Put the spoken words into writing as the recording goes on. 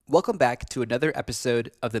Welcome back to another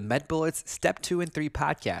episode of the MedBullets Step 2 and 3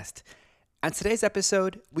 podcast. On today's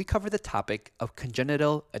episode, we cover the topic of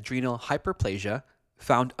congenital adrenal hyperplasia,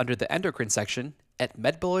 found under the endocrine section at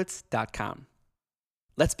medbullets.com.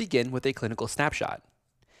 Let's begin with a clinical snapshot.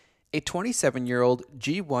 A 27-year-old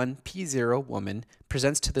G1P0 woman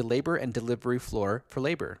presents to the labor and delivery floor for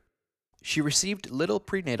labor. She received little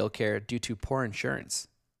prenatal care due to poor insurance.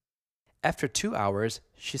 After 2 hours,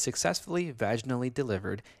 she successfully vaginally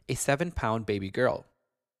delivered a 7-pound baby girl.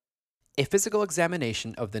 A physical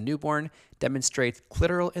examination of the newborn demonstrates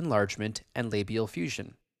clitoral enlargement and labial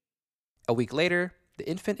fusion. A week later, the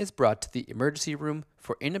infant is brought to the emergency room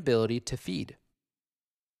for inability to feed.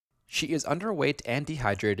 She is underweight and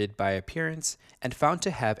dehydrated by appearance and found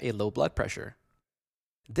to have a low blood pressure.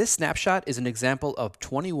 This snapshot is an example of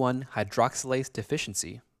 21-hydroxylase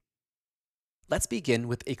deficiency. Let's begin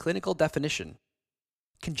with a clinical definition.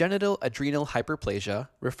 Congenital adrenal hyperplasia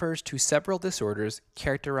refers to several disorders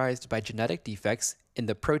characterized by genetic defects in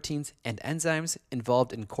the proteins and enzymes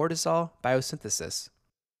involved in cortisol biosynthesis.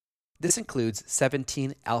 This includes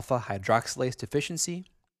 17-alpha-hydroxylase deficiency,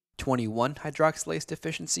 21-hydroxylase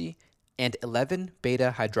deficiency, and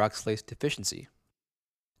 11-beta-hydroxylase deficiency.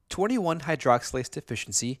 21-hydroxylase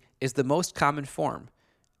deficiency is the most common form.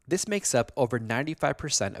 This makes up over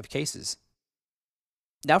 95% of cases.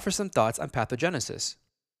 Now for some thoughts on pathogenesis.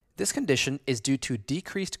 This condition is due to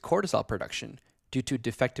decreased cortisol production due to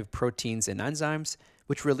defective proteins and enzymes,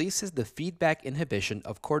 which releases the feedback inhibition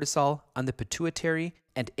of cortisol on the pituitary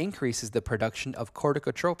and increases the production of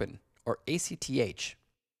corticotropin, or ACTH.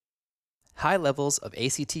 High levels of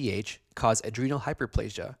ACTH cause adrenal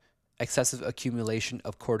hyperplasia, excessive accumulation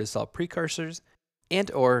of cortisol precursors,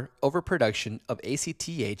 and/or overproduction of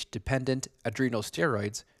ACTH-dependent adrenal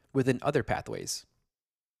steroids within other pathways.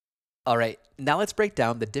 All right, now let's break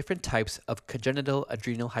down the different types of congenital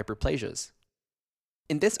adrenal hyperplasias.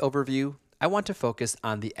 In this overview, I want to focus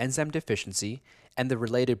on the enzyme deficiency and the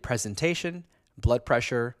related presentation, blood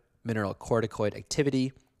pressure, mineralocorticoid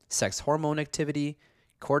activity, sex hormone activity,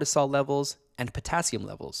 cortisol levels, and potassium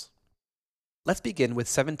levels. Let's begin with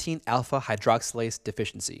 17-alpha-hydroxylase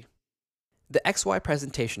deficiency. The XY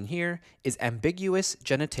presentation here is ambiguous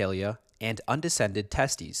genitalia and undescended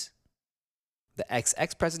testes. The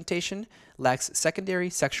XX presentation lacks secondary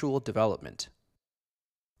sexual development.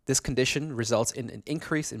 This condition results in an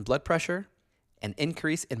increase in blood pressure, an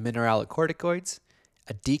increase in mineralocorticoids,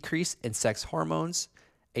 a decrease in sex hormones,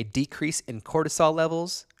 a decrease in cortisol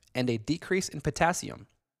levels, and a decrease in potassium.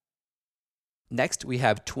 Next, we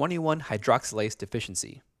have 21-hydroxylase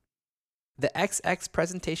deficiency. The XX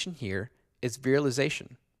presentation here is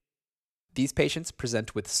virilization. These patients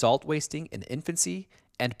present with salt wasting in infancy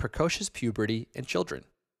and precocious puberty in children.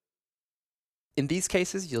 In these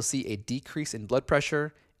cases, you'll see a decrease in blood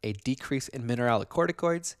pressure, a decrease in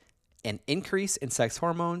mineralocorticoids, an increase in sex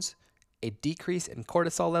hormones, a decrease in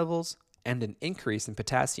cortisol levels, and an increase in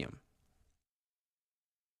potassium.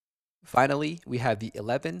 Finally, we have the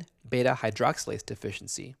 11-beta-hydroxylase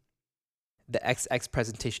deficiency. The XX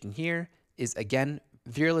presentation here is again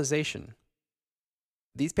virilization.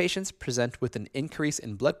 These patients present with an increase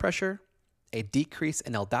in blood pressure, a decrease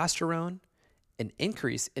in aldosterone, an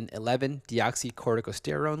increase in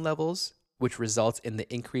 11-deoxycorticosterone levels, which results in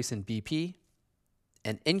the increase in BP,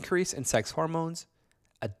 an increase in sex hormones,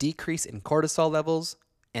 a decrease in cortisol levels,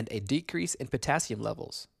 and a decrease in potassium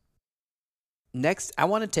levels. Next, I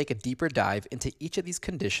want to take a deeper dive into each of these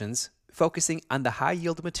conditions, focusing on the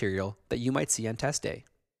high-yield material that you might see on test day.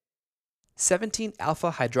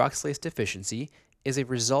 17-alpha-hydroxylase deficiency is a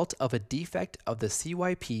result of a defect of the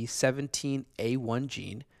CYP17A1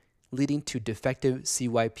 gene, leading to defective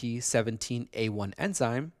CYP17A1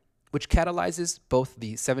 enzyme, which catalyzes both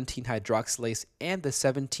the 17-hydroxylase and the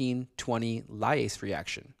 17-20 lyase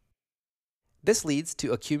reaction. This leads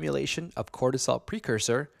to accumulation of cortisol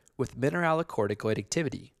precursor with mineralocorticoid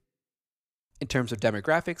activity. In terms of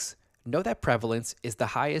demographics, know that prevalence is the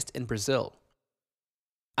highest in Brazil.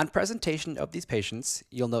 On presentation of these patients,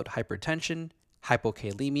 you'll note hypertension,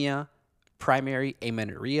 hypokalemia, primary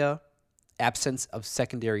amenorrhea, absence of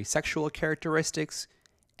secondary sexual characteristics,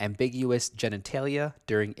 ambiguous genitalia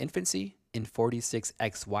during infancy in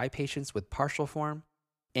 46XY patients with partial form,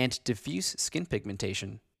 and diffuse skin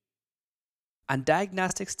pigmentation. On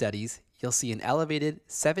diagnostic studies, you'll see an elevated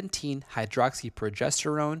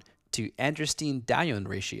 17-hydroxyprogesterone to androstenedione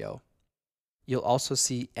ratio. You'll also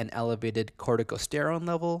see an elevated corticosterone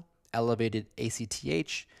level, elevated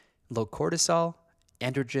ACTH, low cortisol,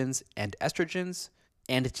 androgens and estrogens,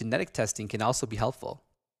 and genetic testing can also be helpful.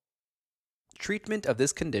 Treatment of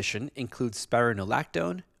this condition includes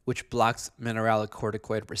spironolactone, which blocks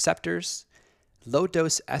mineralocorticoid receptors,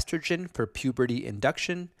 low-dose estrogen for puberty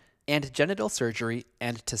induction, and genital surgery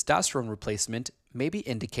and testosterone replacement may be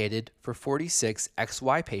indicated for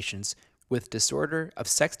 46XY patients with disorder of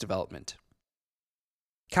sex development.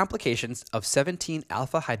 Complications of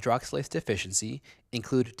 17-alpha hydroxylase deficiency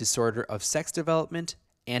include disorder of sex development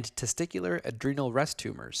and testicular adrenal rest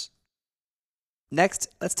tumors. Next,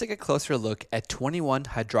 let's take a closer look at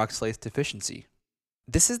 21-hydroxylase deficiency.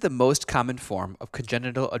 This is the most common form of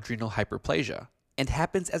congenital adrenal hyperplasia and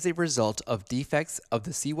happens as a result of defects of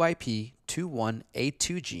the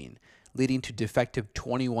CYP21A2 gene, leading to defective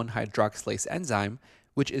 21-hydroxylase enzyme,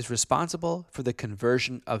 which is responsible for the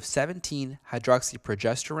conversion of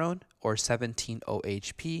 17-hydroxyprogesterone, or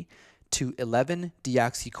 17-OHP, to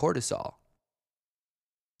 11-deoxycortisol.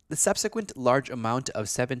 The subsequent large amount of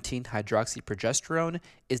 17-hydroxyprogesterone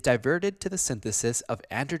is diverted to the synthesis of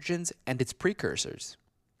androgens and its precursors.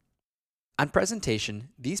 On presentation,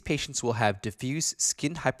 these patients will have diffuse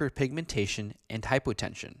skin hyperpigmentation and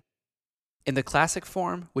hypotension. In the classic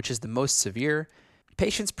form, which is the most severe,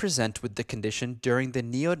 patients present with the condition during the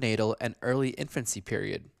neonatal and early infancy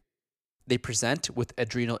period. They present with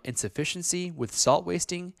adrenal insufficiency with salt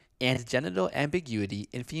wasting and genital ambiguity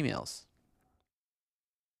in females.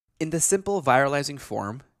 In the simple viralizing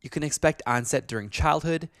form, you can expect onset during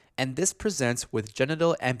childhood, and this presents with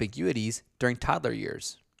genital ambiguities during toddler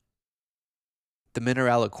years. The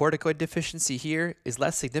mineralocorticoid deficiency here is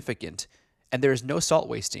less significant, and there is no salt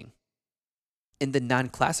wasting. In the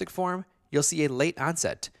non-classic form, you'll see a late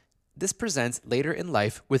onset. This presents later in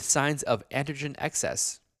life with signs of androgen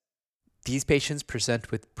excess. These patients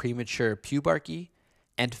present with premature pubarchy,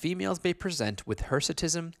 and females may present with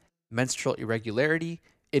hirsutism, menstrual irregularity,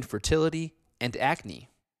 infertility, and acne.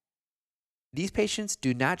 These patients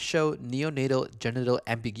do not show neonatal genital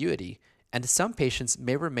ambiguity, and some patients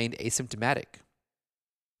may remain asymptomatic.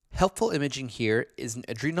 Helpful imaging here is an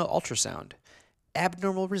adrenal ultrasound.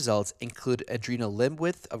 Abnormal results include adrenal limb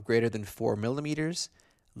width of greater than 4 millimeters,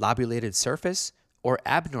 lobulated surface, or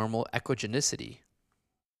abnormal echogenicity.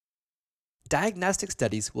 Diagnostic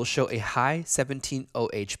studies will show a high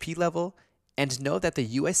 17-OHP level, and know that the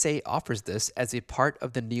USA offers this as a part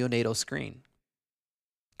of the neonatal screen.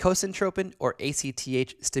 Congenital or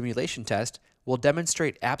ACTH stimulation test will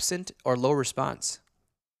demonstrate absent or low response.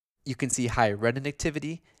 You can see high renin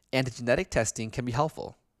activity, and genetic testing can be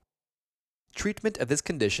helpful. Treatment of this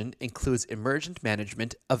condition includes emergent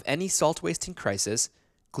management of any salt wasting crisis,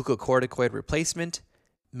 glucocorticoid replacement,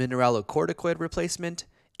 mineralocorticoid replacement,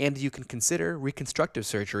 and you can consider reconstructive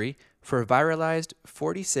surgery for viralized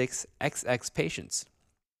 46XX patients.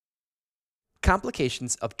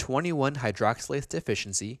 Complications of 21-hydroxylase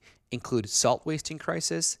deficiency include salt wasting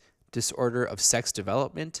crisis, disorder of sex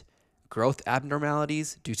development, growth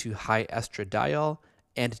abnormalities due to high estradiol,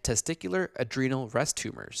 and testicular adrenal rest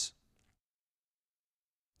tumors.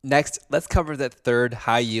 Next, let's cover the third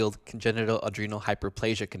high-yield congenital adrenal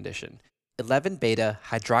hyperplasia condition, 11-beta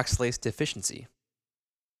hydroxylase deficiency.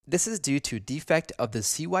 This is due to defect of the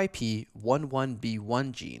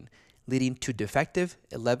CYP11B1 gene, leading to defective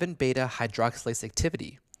 11-beta hydroxylase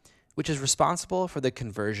activity, which is responsible for the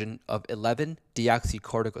conversion of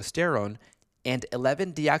 11-deoxycorticosterone and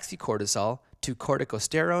 11-deoxycortisol to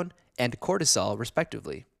corticosterone and cortisol,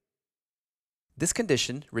 respectively. This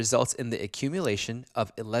condition results in the accumulation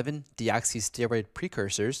of 11-deoxysteroid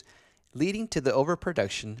precursors, leading to the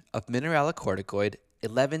overproduction of mineralocorticoid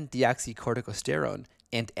 11-deoxycorticosterone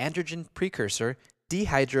and androgen precursor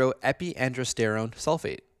dehydroepiandrosterone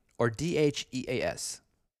sulfate, or DHEAS.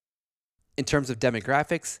 In terms of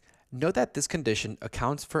demographics, note that this condition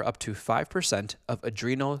accounts for up to 5% of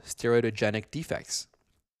adrenal steroidogenic defects.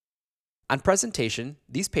 On presentation,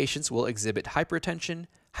 these patients will exhibit hypertension,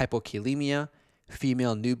 hypokalemia,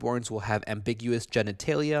 female newborns will have ambiguous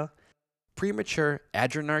genitalia, premature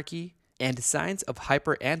adrenarche, and signs of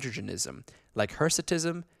hyperandrogenism like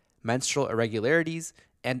hirsutism, menstrual irregularities,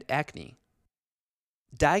 and acne.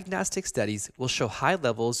 Diagnostic studies will show high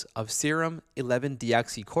levels of serum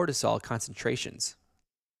 11-deoxycortisol concentrations.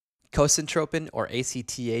 Congenital or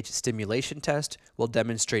ACTH stimulation test will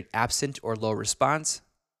demonstrate absent or low response.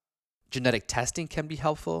 Genetic testing can be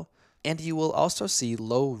helpful, and you will also see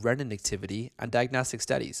low renin activity on diagnostic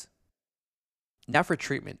studies. Now for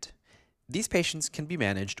treatment. These patients can be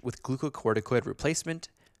managed with glucocorticoid replacement,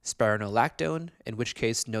 spironolactone, in which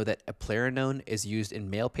case know that eplerenone is used in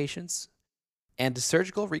male patients, and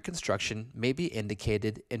surgical reconstruction may be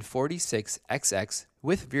indicated in 46XX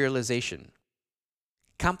with virilization.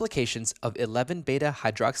 Complications of 11-beta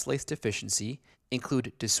hydroxylase deficiency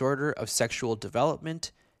include disorder of sexual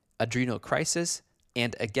development, adrenal crisis,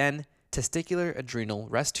 and again, testicular adrenal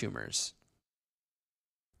rest tumors.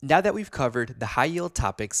 Now that we've covered the high-yield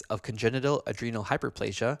topics of congenital adrenal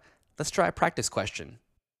hyperplasia, let's try a practice question.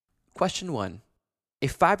 Question 1. A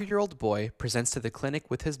 5-year-old boy presents to the clinic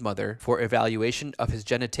with his mother for evaluation of his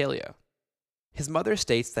genitalia. His mother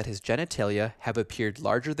states that his genitalia have appeared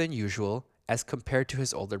larger than usual as compared to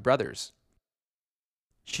his older brothers.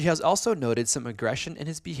 She has also noted some aggression in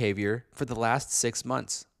his behavior for the last 6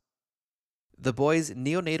 months. The boy's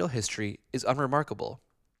neonatal history is unremarkable.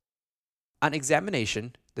 On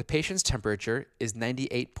examination, the patient's temperature is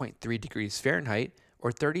 98.3 degrees Fahrenheit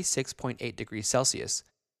or 36.8 degrees Celsius.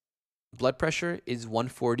 Blood pressure is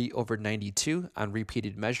 140/92 on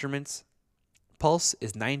repeated measurements. Pulse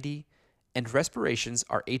is 90, and respirations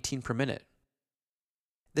are 18 per minute.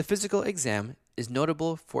 The physical exam is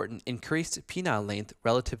notable for an increased penile length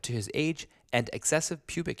relative to his age and excessive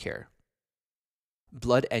pubic hair.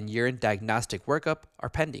 Blood and urine diagnostic workup are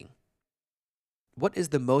pending. What is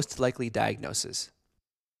the most likely diagnosis?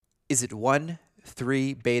 Is it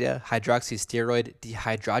 1,3-beta-hydroxysteroid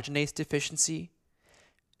dehydrogenase deficiency,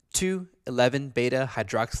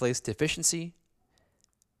 2,11-beta-hydroxylase deficiency,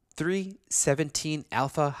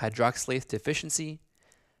 3,17-alpha-hydroxylase deficiency,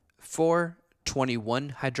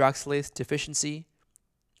 4,21-hydroxylase deficiency,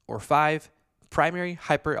 or 5, primary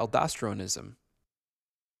hyperaldosteronism?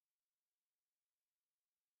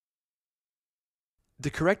 The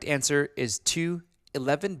correct answer is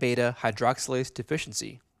 2,11-beta-hydroxylase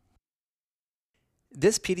deficiency.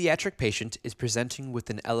 This pediatric patient is presenting with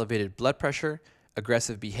an elevated blood pressure,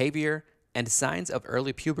 aggressive behavior, and signs of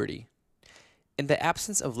early puberty. In the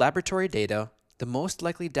absence of laboratory data, the most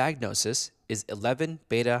likely diagnosis is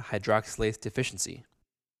 11-beta-hydroxylase deficiency.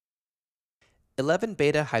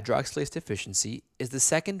 11-beta-hydroxylase deficiency is the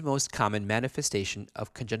second most common manifestation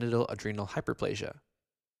of congenital adrenal hyperplasia.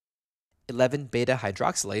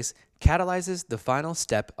 11-beta-hydroxylase catalyzes the final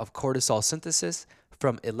step of cortisol synthesis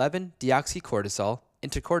from 11-deoxycortisol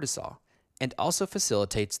into cortisol, and also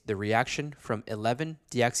facilitates the reaction from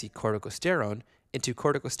 11-deoxycorticosterone into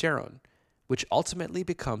corticosterone, which ultimately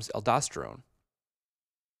becomes aldosterone.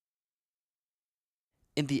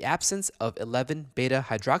 In the absence of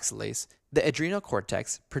 11-beta-hydroxylase, the adrenal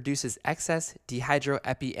cortex produces excess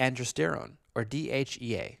dehydroepiandrosterone, or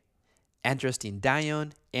DHEA,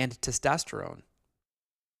 androstenedione, and testosterone.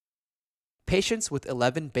 Patients with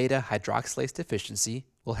 11-beta-hydroxylase deficiency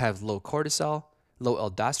will have low cortisol, low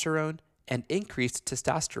aldosterone, and increased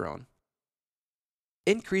testosterone.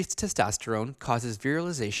 Increased testosterone causes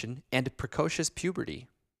virilization and precocious puberty.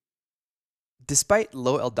 Despite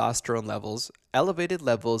low aldosterone levels, elevated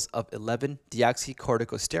levels of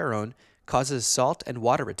 11-deoxycorticosterone causes salt and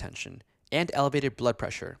water retention and elevated blood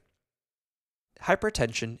pressure.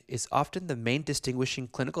 Hypertension is often the main distinguishing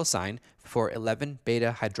clinical sign for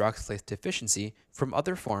 11-beta-hydroxylase deficiency from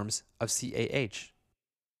other forms of CAH.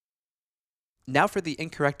 Now for the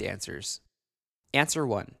incorrect answers. Answer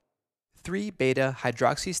 1.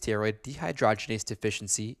 3-beta-hydroxysteroid dehydrogenase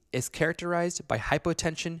deficiency is characterized by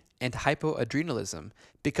hypotension and hypoadrenalism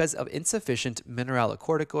because of insufficient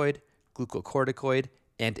mineralocorticoid, glucocorticoid,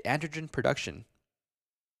 and androgen production.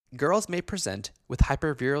 Girls may present with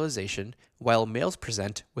hypervirilization, while males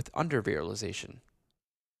present with undervirilization.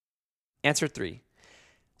 Answer 3.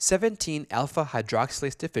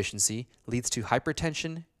 17-alpha-hydroxylase deficiency leads to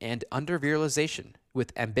hypertension and undervirilization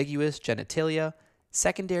with ambiguous genitalia,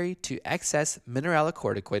 secondary to excess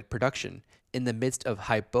mineralocorticoid production in the midst of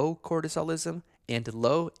hypocortisolism and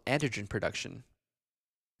low androgen production.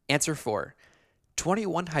 Answer 4.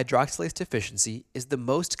 21-hydroxylase deficiency is the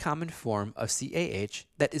most common form of CAH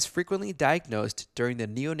that is frequently diagnosed during the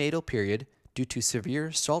neonatal period due to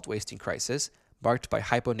severe salt wasting crisis marked by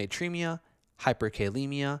hyponatremia,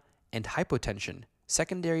 hyperkalemia, and hypotension,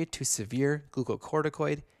 secondary to severe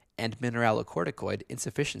glucocorticoid and mineralocorticoid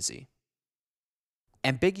insufficiency.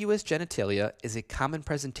 Ambiguous genitalia is a common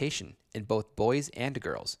presentation in both boys and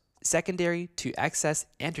girls, secondary to excess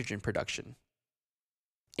androgen production.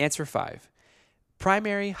 Answer 5.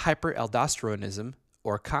 Primary hyperaldosteronism,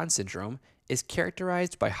 or CON syndrome, is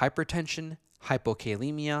characterized by hypertension,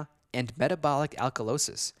 hypokalemia, and metabolic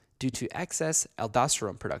alkalosis due to excess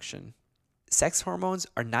aldosterone production. Sex hormones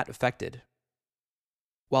are not affected.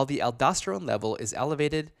 While the aldosterone level is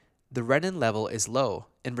elevated, the renin level is low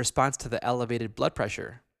in response to the elevated blood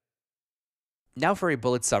pressure. Now for a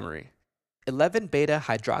bullet summary.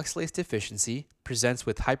 11-beta-hydroxylase deficiency presents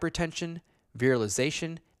with hypertension,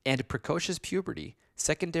 virilization, and precocious puberty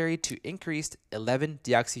secondary to increased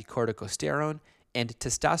 11-deoxycorticosterone and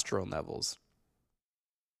testosterone levels.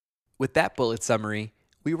 With that bullet summary,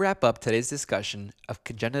 We wrap up today's discussion of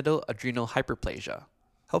congenital adrenal hyperplasia.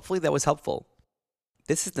 Hopefully that was helpful.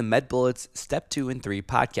 This is the MedBullets Step 2 and 3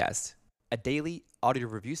 podcast, a daily audio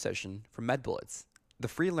review session from MedBullets, the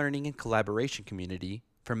free learning and collaboration community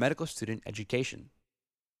for medical student education.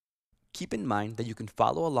 Keep in mind that you can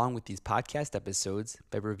follow along with these podcast episodes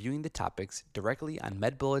by reviewing the topics directly on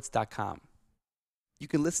medbullets.com. You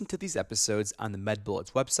can listen to these episodes on the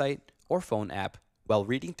MedBullets website or phone app while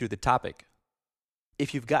reading through the topic.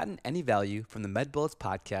 If you've gotten any value from the MedBullets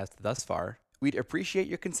podcast thus far, we'd appreciate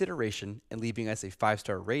your consideration in leaving us a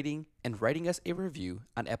 5-star rating and writing us a review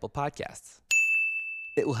on Apple Podcasts.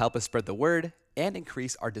 It will help us spread the word and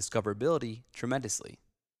increase our discoverability tremendously.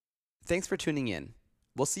 Thanks for tuning in.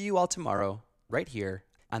 We'll see you all tomorrow, right here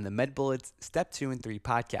on the MedBullets Step 2 and 3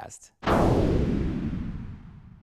 podcast.